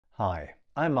Hi,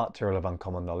 I'm Mark Tyrrell of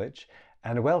Uncommon Knowledge,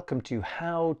 and welcome to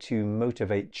How to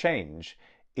Motivate Change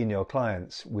in Your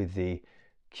Clients with the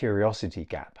Curiosity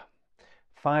Gap.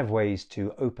 5 ways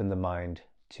to open the mind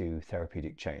to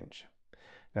therapeutic change.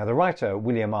 Now, the writer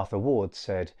William Arthur Ward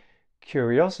said,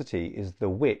 "Curiosity is the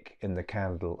wick in the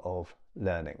candle of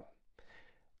learning."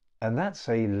 And that's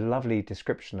a lovely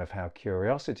description of how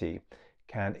curiosity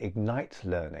can ignite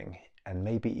learning and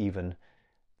maybe even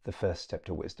the first step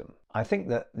to wisdom. I think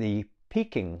that the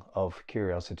piquing of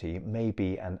curiosity may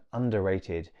be an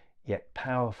underrated yet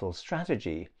powerful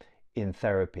strategy in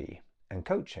therapy and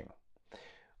coaching.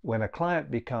 When a client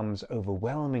becomes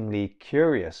overwhelmingly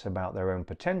curious about their own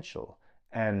potential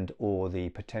and or the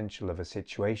potential of a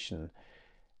situation,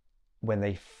 when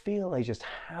they feel they just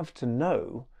have to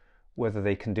know whether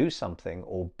they can do something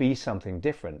or be something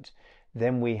different,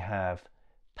 then we have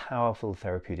powerful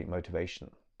therapeutic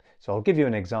motivation. So I'll give you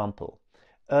an example.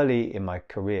 Early in my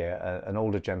career, an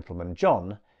older gentleman,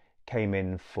 John, came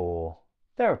in for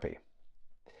therapy.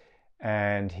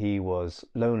 And he was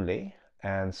lonely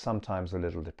and sometimes a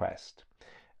little depressed.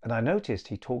 And I noticed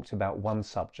he talked about one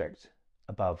subject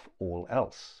above all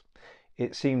else.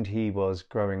 It seemed he was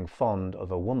growing fond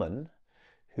of a woman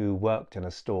who worked in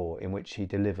a store in which he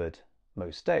delivered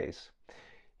most days.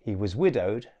 He was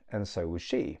widowed, and so was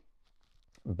she.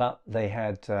 But they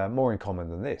had more in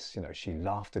common than this. She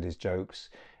laughed at his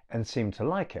jokes and seemed to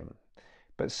like him.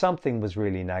 But something was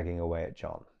really nagging away at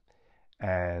John.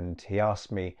 And he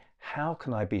asked me, how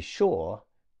can I be sure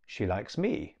she likes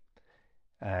me?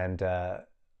 And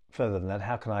further than that,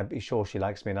 how can I be sure she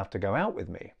likes me enough to go out with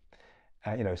me?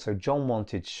 So John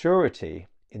wanted surety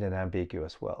in an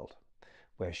ambiguous world,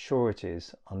 where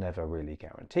sureties are never really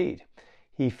guaranteed.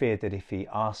 He feared that if he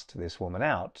asked this woman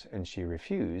out and she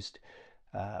refused,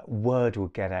 word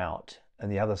would get out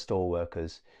and the other store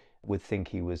workers would think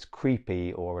he was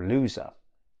creepy or a loser.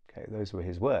 Okay, those were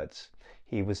his words.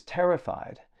 He was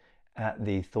terrified at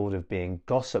the thought of being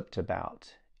gossiped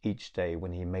about each day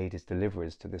when he made his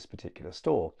deliveries to this particular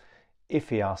store if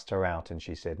he asked her out and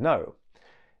she said no.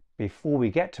 Before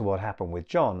we get to what happened with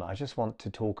John, I just want to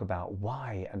talk about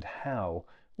why and how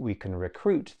we can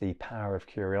recruit the power of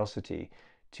curiosity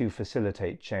to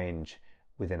facilitate change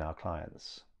within our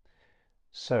clients.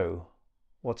 So,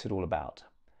 what's it all about?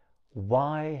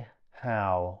 Why,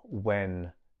 how,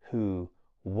 when, who,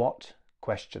 what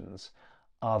questions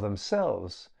are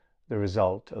themselves the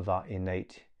result of our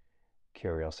innate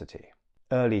curiosity.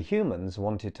 Early humans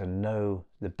wanted to know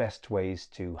the best ways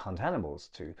to hunt animals,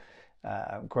 to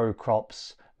grow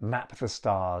crops, map the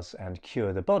stars, and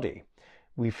cure the body.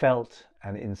 We felt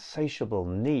an insatiable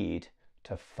need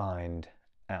to find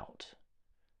out.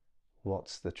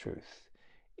 What's the truth?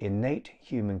 Innate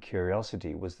human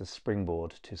curiosity was the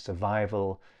springboard to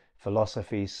survival,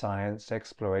 philosophy, science,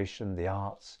 exploration, the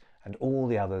arts, and all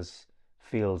the other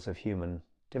fields of human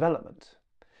development.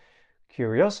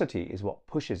 Curiosity is what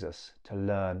pushes us to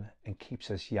learn and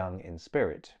keeps us young in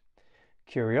spirit.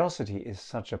 Curiosity is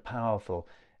such a powerful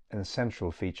and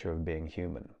central feature of being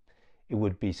human. It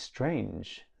would be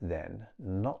strange, then,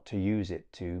 not to use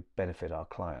it to benefit our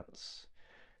clients,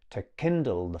 to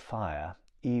kindle the fire,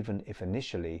 even if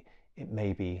initially it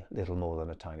may be little more than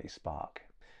a tiny spark.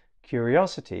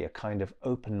 Curiosity, a kind of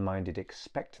open-minded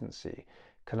expectancy,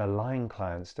 can align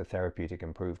clients to therapeutic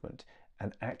improvement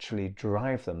and actually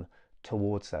drive them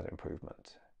towards that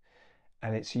improvement.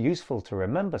 And it's useful to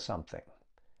remember something.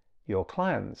 Your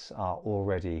clients are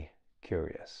already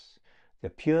curious. The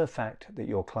pure fact that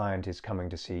your client is coming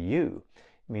to see you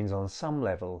means on some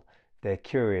level they're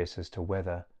curious as to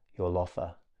whether you'll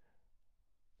offer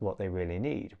what they really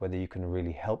need, whether you can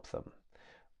really help them.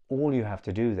 All you have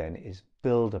to do then is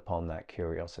build upon that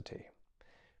curiosity.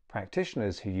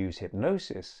 Practitioners who use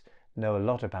hypnosis know a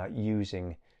lot about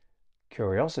using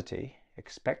curiosity,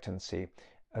 expectancy,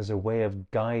 as a way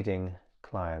of guiding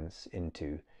clients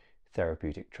into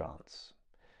therapeutic trance.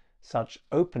 Such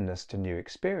openness to new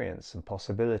experience and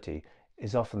possibility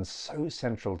is often so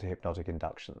central to hypnotic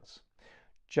inductions.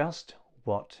 Just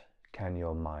what can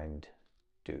your mind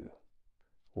do?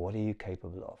 What are you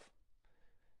capable of?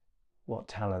 What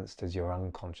talents does your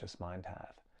unconscious mind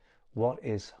have? What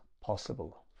is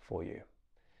possible for you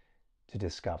to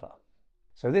discover?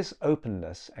 So this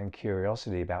openness and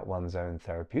curiosity about one's own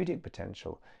therapeutic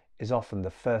potential is often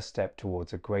the first step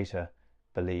towards a greater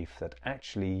belief that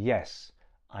actually, yes,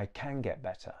 I can get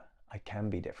better. I can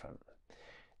be different.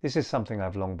 This is something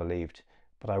I've long believed,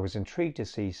 but I was intrigued to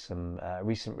see some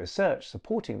recent research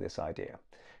supporting this idea.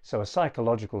 So a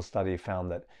psychological study found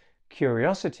that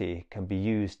curiosity can be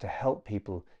used to help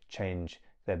people change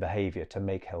their behavior, to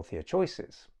make healthier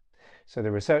choices. So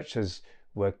the researchers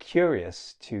were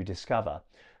curious to discover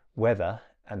whether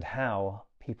and how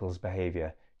people's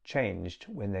behaviour changed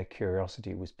when their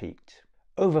curiosity was piqued.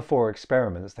 Over 4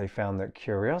 experiments, they found that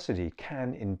curiosity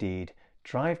can indeed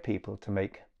drive people to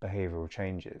make behavioural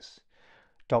changes.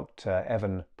 Dr.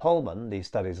 Evan Polman, the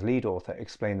study's lead author,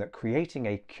 explained that creating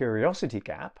a curiosity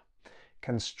gap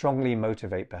can strongly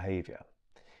motivate behaviour.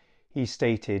 He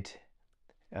stated,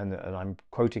 and I'm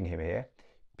quoting him here,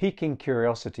 "Piquing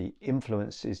curiosity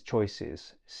influences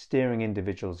choices, steering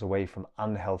individuals away from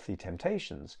unhealthy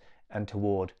temptations and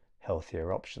toward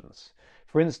healthier options."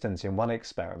 For instance, in one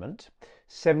experiment,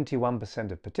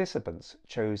 71% of participants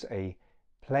chose a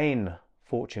plain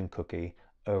fortune cookie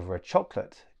over a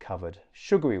chocolate-covered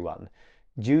sugary one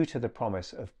due to the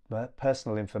promise of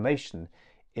personal information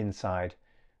inside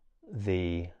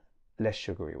the less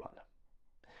sugary one.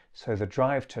 So the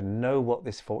drive to know what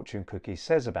this fortune cookie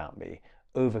says about me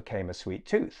overcame a sweet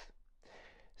tooth.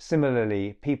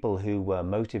 Similarly, people who were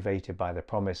motivated by the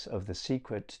promise of the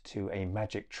secret to a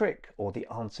magic trick or the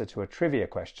answer to a trivia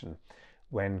question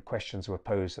when questions were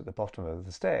posed at the bottom of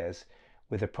the stairs,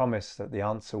 with the promise that the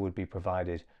answer would be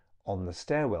provided on the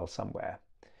stairwell somewhere,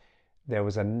 there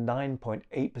was a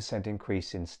 9.8%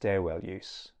 increase in stairwell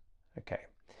use. Okay,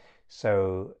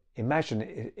 so imagine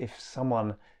if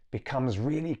someone becomes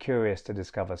really curious to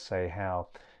discover, say, how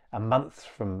a month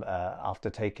from after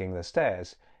taking the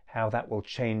stairs, how that will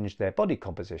change their body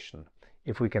composition.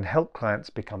 If we can help clients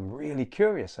become really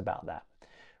curious about that,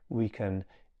 we can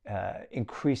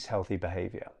increase healthy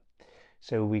behavior.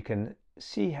 So we can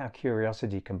see how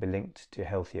curiosity can be linked to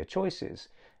healthier choices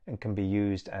and can be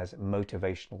used as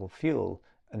motivational fuel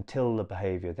until the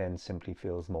behavior then simply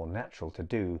feels more natural to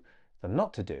do than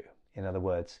not to do. In other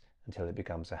words, until it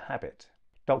becomes a habit.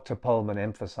 Dr. Polman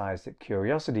emphasized that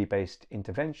curiosity-based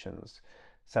interventions,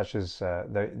 such as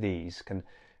these, can,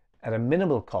 at a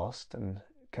minimal cost, and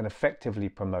can effectively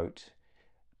promote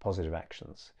positive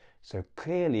actions. So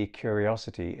clearly,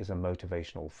 curiosity is a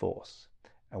motivational force,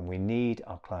 and we need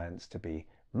our clients to be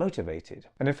motivated.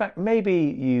 And in fact, maybe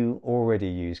you already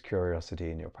use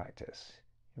curiosity in your practice.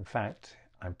 In fact,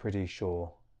 I'm pretty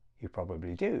sure you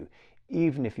probably do,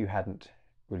 even if you hadn't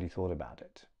really thought about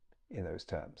it in those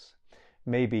terms.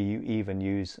 Maybe you even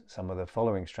use some of the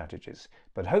following strategies,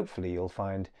 but hopefully you'll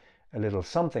find a little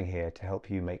something here to help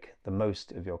you make the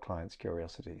most of your client's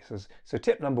curiosity. So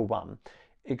tip number 1,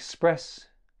 express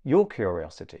your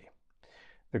curiosity.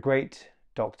 The great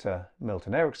Dr.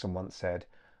 Milton Erickson once said,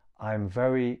 "I'm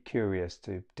very curious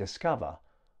to discover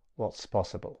what's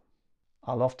possible."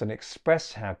 I'll often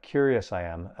express how curious I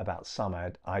am about some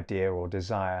idea or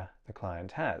desire the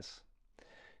client has.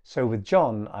 So with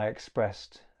John, I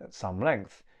expressed at some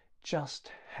length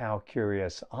just how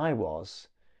curious I was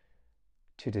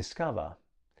to discover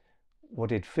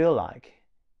what it'd feel like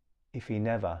if he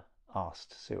never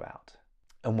asked Sue out.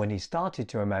 And when he started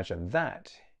to imagine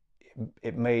that,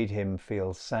 it made him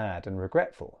feel sad and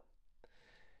regretful.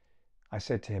 I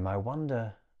said to him, "I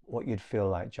wonder what you'd feel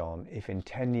like, John, if in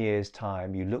 10 years'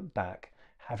 time you look back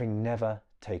having never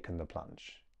taken the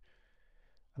plunge."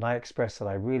 And I expressed that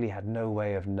I really had no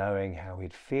way of knowing how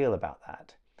he'd feel about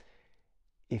that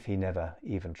if he never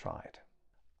even tried.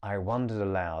 I wondered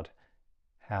aloud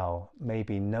how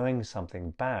maybe knowing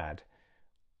something bad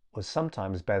was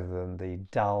sometimes better than the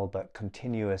dull but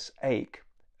continuous ache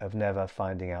of never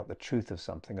finding out the truth of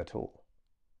something at all.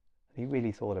 He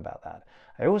really thought about that.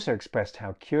 I also expressed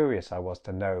how curious I was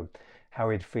to know how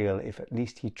he'd feel if at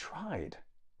least he tried.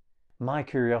 My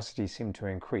curiosity seemed to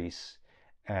increase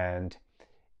and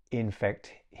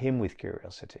infect him with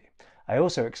curiosity. I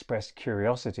also expressed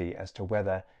curiosity as to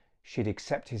whether she'd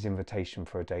accept his invitation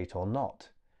for a date or not.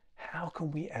 How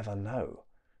can we ever know?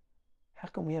 How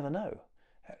can we ever know?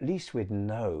 At least we'd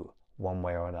know one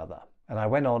way or another. And I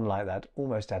went on like that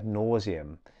almost ad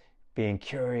nauseum, being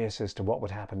curious as to what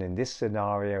would happen in this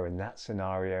scenario, in that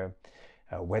scenario,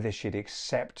 whether she'd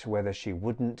accept, whether she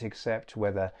wouldn't accept,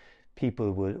 whether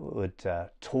people would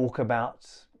talk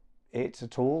about it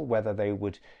at all, whether they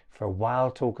would for a while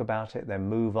talk about it, then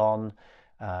move on,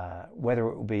 whether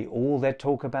it would be all they'd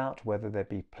talk about, whether they'd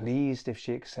be pleased if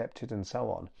she accepted, and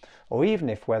so on. Or even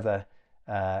if whether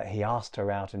he asked her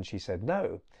out and she said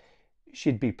no,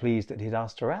 she'd be pleased that he'd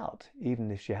asked her out, even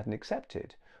if she hadn't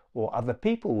accepted. Or other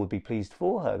people would be pleased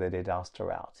for her that he'd asked her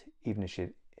out, even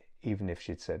if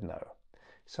she'd said no.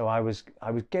 So I was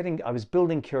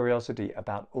building curiosity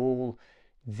about all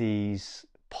these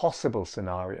possible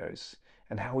scenarios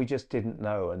and how we just didn't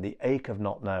know, and the ache of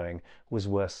not knowing was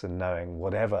worse than knowing,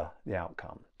 whatever the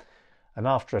outcome. And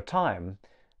after a time,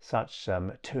 Such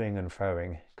toing and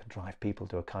froing can drive people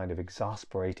to a kind of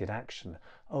exasperated action.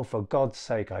 Oh, for God's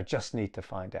sake, I just need to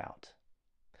find out.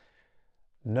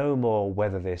 No more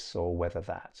whether this or whether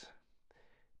that.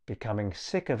 Becoming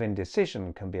sick of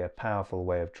indecision can be a powerful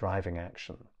way of driving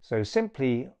action. So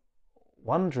simply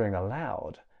wondering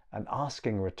aloud and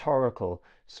asking rhetorical,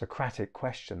 Socratic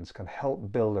questions can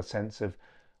help build a sense of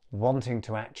wanting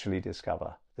to actually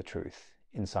discover the truth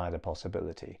inside a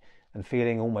possibility and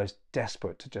feeling almost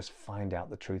desperate to just find out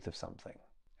the truth of something.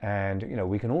 And,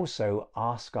 we can also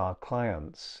ask our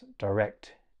clients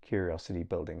direct curiosity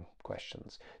building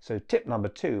questions. So tip number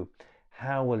 2,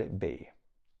 how will it be?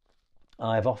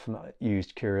 I've often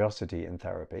used curiosity in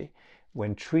therapy.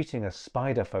 When treating a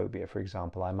spider phobia, for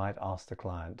example, I might ask the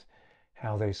client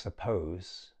how they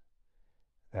suppose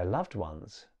their loved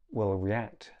ones will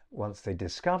react once they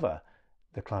discover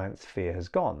the client's fear has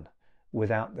gone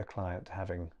without the client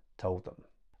having told them.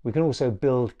 We can also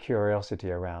build curiosity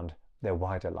around their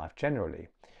wider life generally.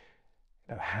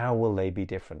 How will they be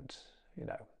different?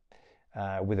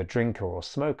 With a drinker or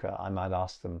smoker, I might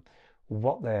ask them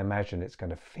what they imagine it's going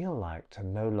to feel like to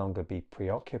no longer be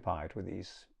preoccupied with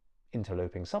these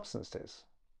interloping substances.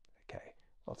 Okay,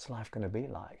 what's life going to be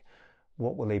like?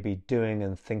 What will they be doing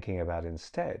and thinking about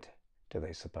instead, do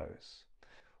they suppose?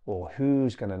 Or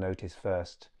who's going to notice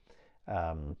first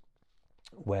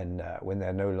when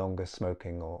they're no longer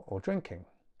smoking or drinking?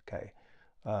 Okay,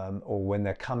 or when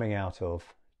they're coming out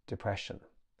of depression,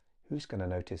 who's going to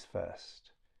notice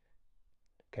first?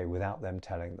 Okay, without them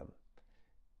telling them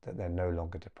that they're no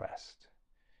longer depressed.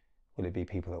 Will it be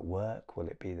people at work? Will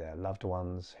it be their loved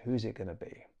ones? Who's it going to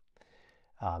be?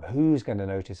 Who's going to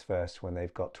notice first when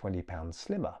they've got 20 pounds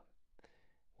slimmer?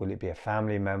 Will it be a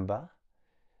family member,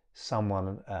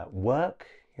 someone at work,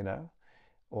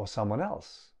 or someone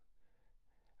else?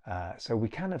 So we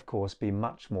can, of course, be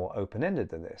much more open-ended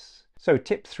than this. So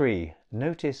tip 3,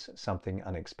 notice something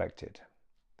unexpected.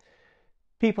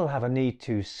 People have a need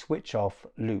to switch off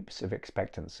loops of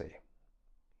expectancy.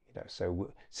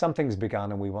 So something's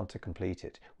begun and we want to complete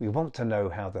it. We want to know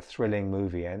how the thrilling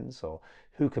movie ends, or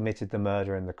who committed the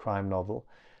murder in the crime novel,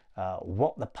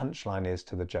 what the punchline is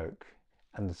to the joke,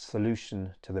 and the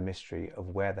solution to the mystery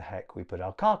of where the heck we put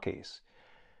our car keys.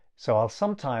 So I'll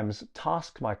sometimes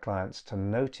task my clients to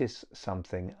notice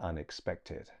something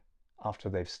unexpected after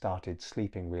they've started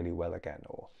sleeping really well again,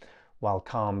 or while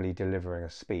calmly delivering a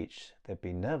speech they've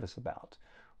been nervous about,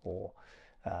 or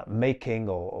making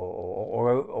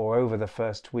or over the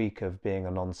first week of being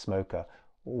a non-smoker.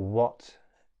 What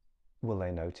will they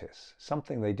notice?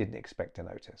 Something they didn't expect to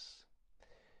notice.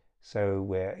 So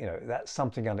that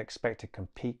something unexpected can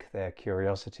pique their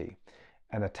curiosity,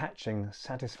 and attaching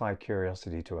satisfied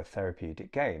curiosity to a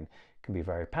therapeutic gain can be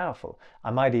very powerful.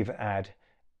 I might even add,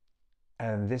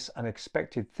 and this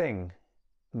unexpected thing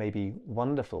may be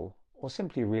wonderful or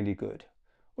simply really good,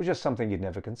 or just something you'd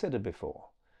never considered before.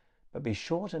 But be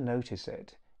sure to notice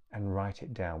it and write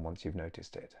it down once you've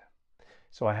noticed it.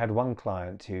 So I had one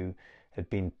client who had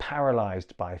been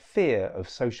paralyzed by fear of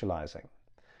socializing.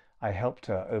 I helped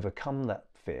her overcome that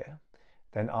fear,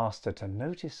 then asked her to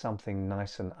notice something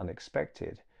nice and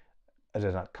unexpected at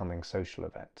an upcoming social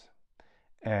event.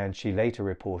 And she later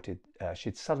reported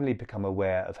she'd suddenly become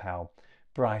aware of how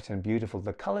bright and beautiful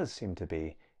the colors seemed to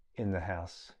be in the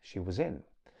house she was in.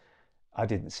 I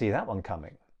didn't see that one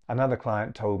coming. Another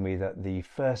client told me that the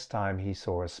first time he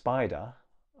saw a spider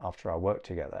after our work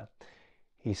together,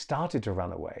 he started to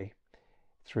run away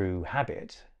through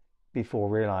habit before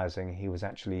realizing he was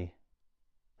actually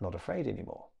not afraid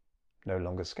anymore, no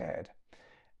longer scared,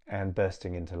 and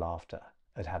bursting into laughter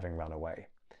at having run away.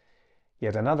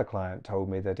 Yet another client told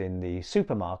me that in the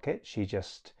supermarket, she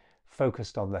just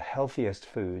focused on the healthiest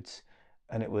foods,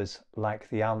 and it was like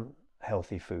the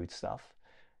unhealthy food stuff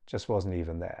just wasn't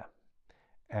even there,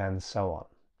 and so on.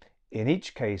 In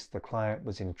each case, the client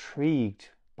was intrigued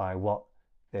by what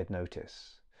they'd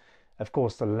notice. Of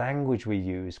course, the language we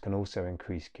use can also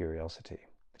increase curiosity.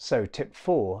 So tip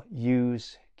 4,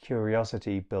 use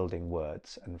curiosity building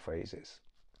words and phrases.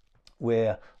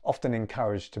 We're often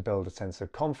encouraged to build a sense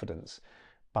of confidence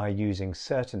by using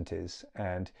certainties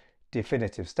and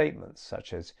definitive statements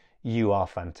such as "you are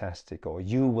fantastic" or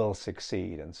 "you will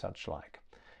succeed" and such like.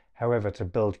 However, to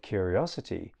build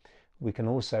curiosity, we can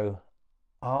also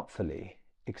artfully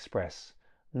express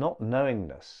not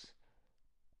knowingness,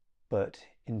 but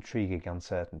intriguing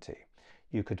uncertainty.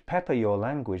 You could pepper your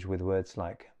language with words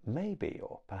like maybe,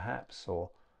 or perhaps,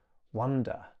 or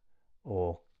wonder,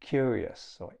 or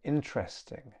curious, or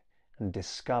interesting, and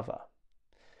discover.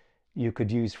 You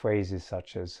could use phrases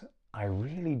such as, "I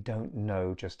really don't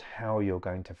know just how you're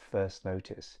going to first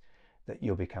notice that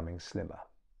you're becoming slimmer.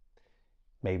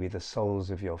 Maybe the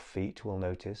soles of your feet will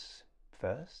notice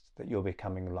first that you're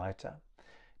becoming lighter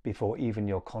before even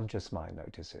your conscious mind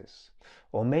notices.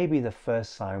 Or maybe the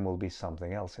first sign will be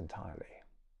something else entirely.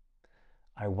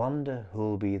 I wonder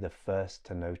who'll be the first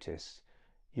to notice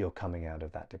you're coming out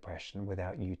of that depression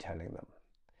without you telling them.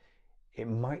 It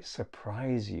might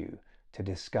surprise you to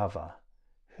discover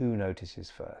who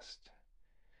notices first.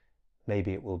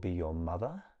 Maybe it will be your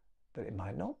mother, but it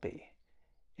might not be.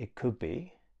 It could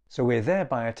be. So we're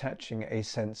thereby attaching a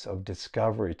sense of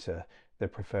discovery to the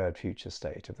preferred future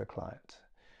state of the client.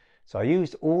 So I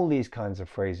used all these kinds of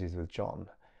phrases with John.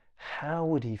 How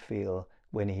would he feel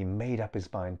when he made up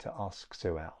his mind to ask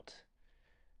Sue out?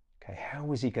 Okay, how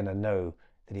was he going to know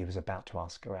that he was about to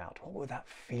ask her out? What would that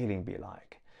feeling be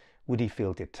like? Would he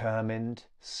feel determined,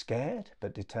 scared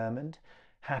but determined,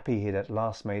 happy he'd at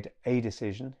last made a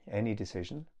decision, any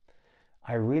decision?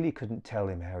 I really couldn't tell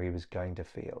him how he was going to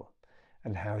feel,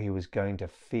 and how he was going to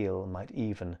feel might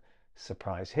even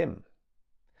surprise him.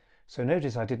 So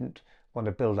notice I didn't want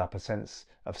to build up a sense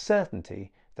of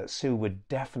certainty that Sue would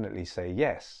definitely say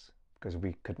yes, because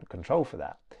we couldn't control for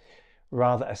that.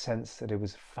 Rather a sense that it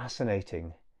was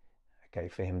fascinating, okay,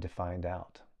 for him to find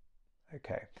out,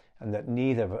 okay, and that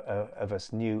neither of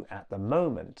us knew at the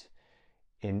moment,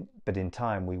 but in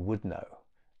time we would know,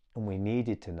 and we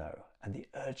needed to know, and the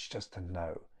urge just to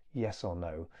know, yes or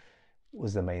no,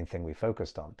 was the main thing we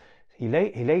focused on. He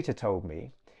later told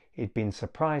me he'd been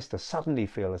surprised to suddenly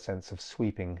feel a sense of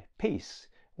sweeping peace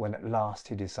when at last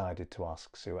he decided to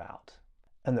ask Sue out.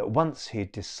 And that once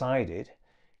he'd decided,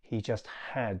 he just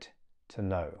had to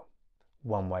know,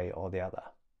 one way or the other.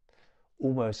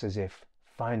 Almost as if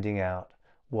finding out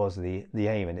was the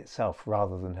aim in itself,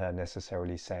 rather than her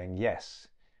necessarily saying yes,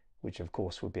 which of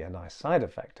course would be a nice side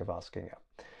effect of asking her.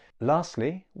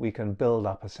 Lastly, we can build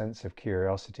up a sense of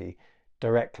curiosity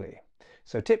directly.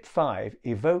 So tip 5,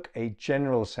 evoke a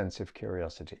general sense of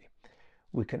curiosity.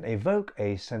 We can evoke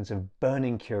a sense of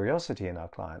burning curiosity in our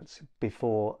clients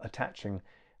before attaching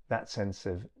that sense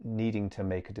of needing to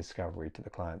make a discovery to the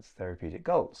client's therapeutic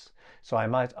goals. So I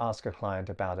might ask a client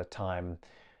about a time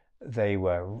they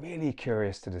were really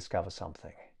curious to discover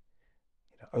something,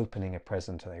 opening a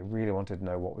present, and they really wanted to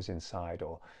know what was inside.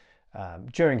 Or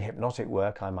during hypnotic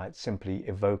work, I might simply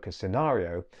evoke a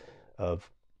scenario of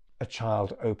a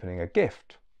child opening a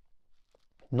gift,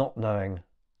 not knowing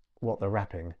what the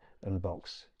wrapping and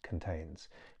box contains,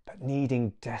 but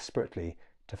needing desperately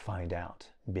to find out,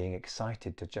 being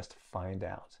excited to just find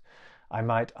out. I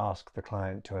might ask the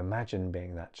client to imagine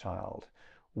being that child.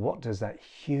 What does that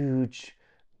huge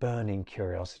burning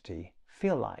curiosity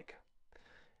feel like?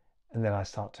 And then I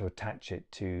start to attach it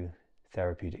to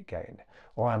therapeutic gain.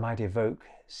 Or I might evoke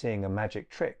seeing a magic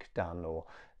trick done, or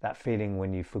that feeling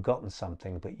when you've forgotten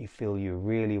something but you feel you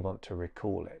really want to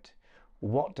recall it.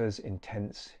 What does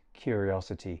intense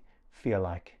curiosity feel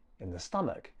like in the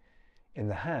stomach, in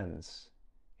the hands,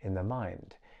 in the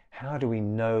mind? How do we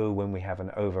know when we have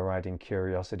an overriding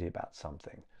curiosity about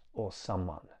something or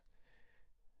someone?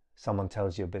 Someone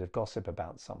tells you a bit of gossip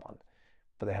about someone,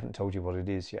 but they haven't told you what it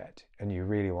is yet, and you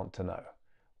really want to know.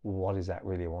 What is that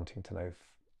really wanting to know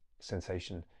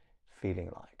sensation feeling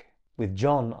like? With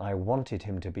John, I wanted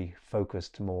him to be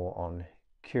focused more on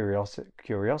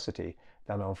curiosity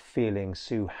than on feeling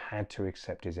Sue had to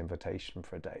accept his invitation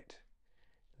for a date.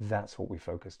 That's what we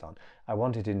focused on. I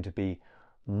wanted him to be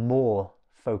more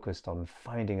focused on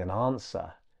finding an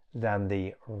answer than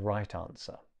the right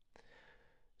answer.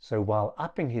 So while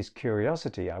upping his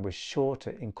curiosity, I was sure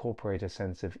to incorporate a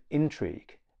sense of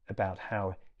intrigue about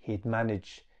how he'd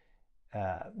manage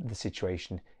the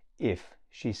situation if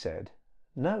she said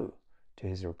no to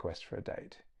his request for a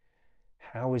date.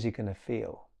 How was he going to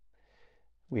feel?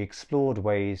 We explored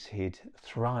ways he'd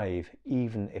thrive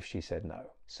even if she said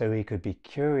no, so he could be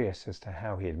curious as to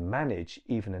how he'd manage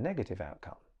even a negative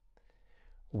outcome.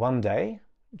 One day,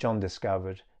 John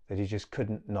discovered that he just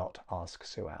couldn't not ask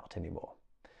Sue out anymore.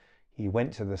 He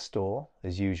went to the store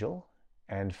as usual,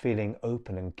 and feeling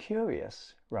open and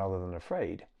curious rather than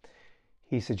afraid,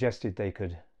 he suggested they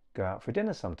could go out for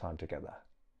dinner sometime together.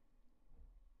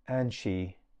 And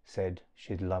she said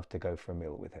she'd love to go for a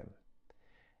meal with him.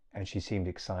 And she seemed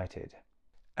excited.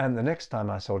 And the next time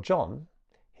I saw John,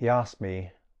 he asked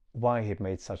me why he'd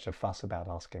made such a fuss about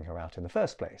asking her out in the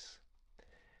first place.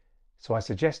 So I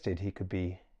suggested he could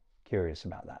be curious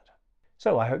about that.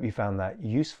 So I hope you found that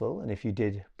useful, and if you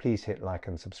did, please hit like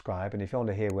and subscribe. And if you want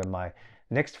to hear when my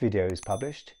next video is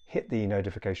published, hit the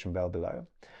notification bell below.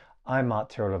 I'm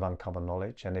Tyrrell of Uncommon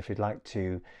Knowledge, and if you'd like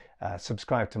to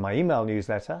subscribe to my email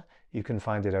newsletter, you can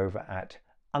find it over at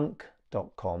unk.com.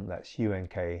 unk.com, that's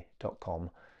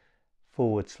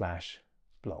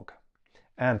unk.com/blog.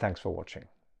 And thanks for watching.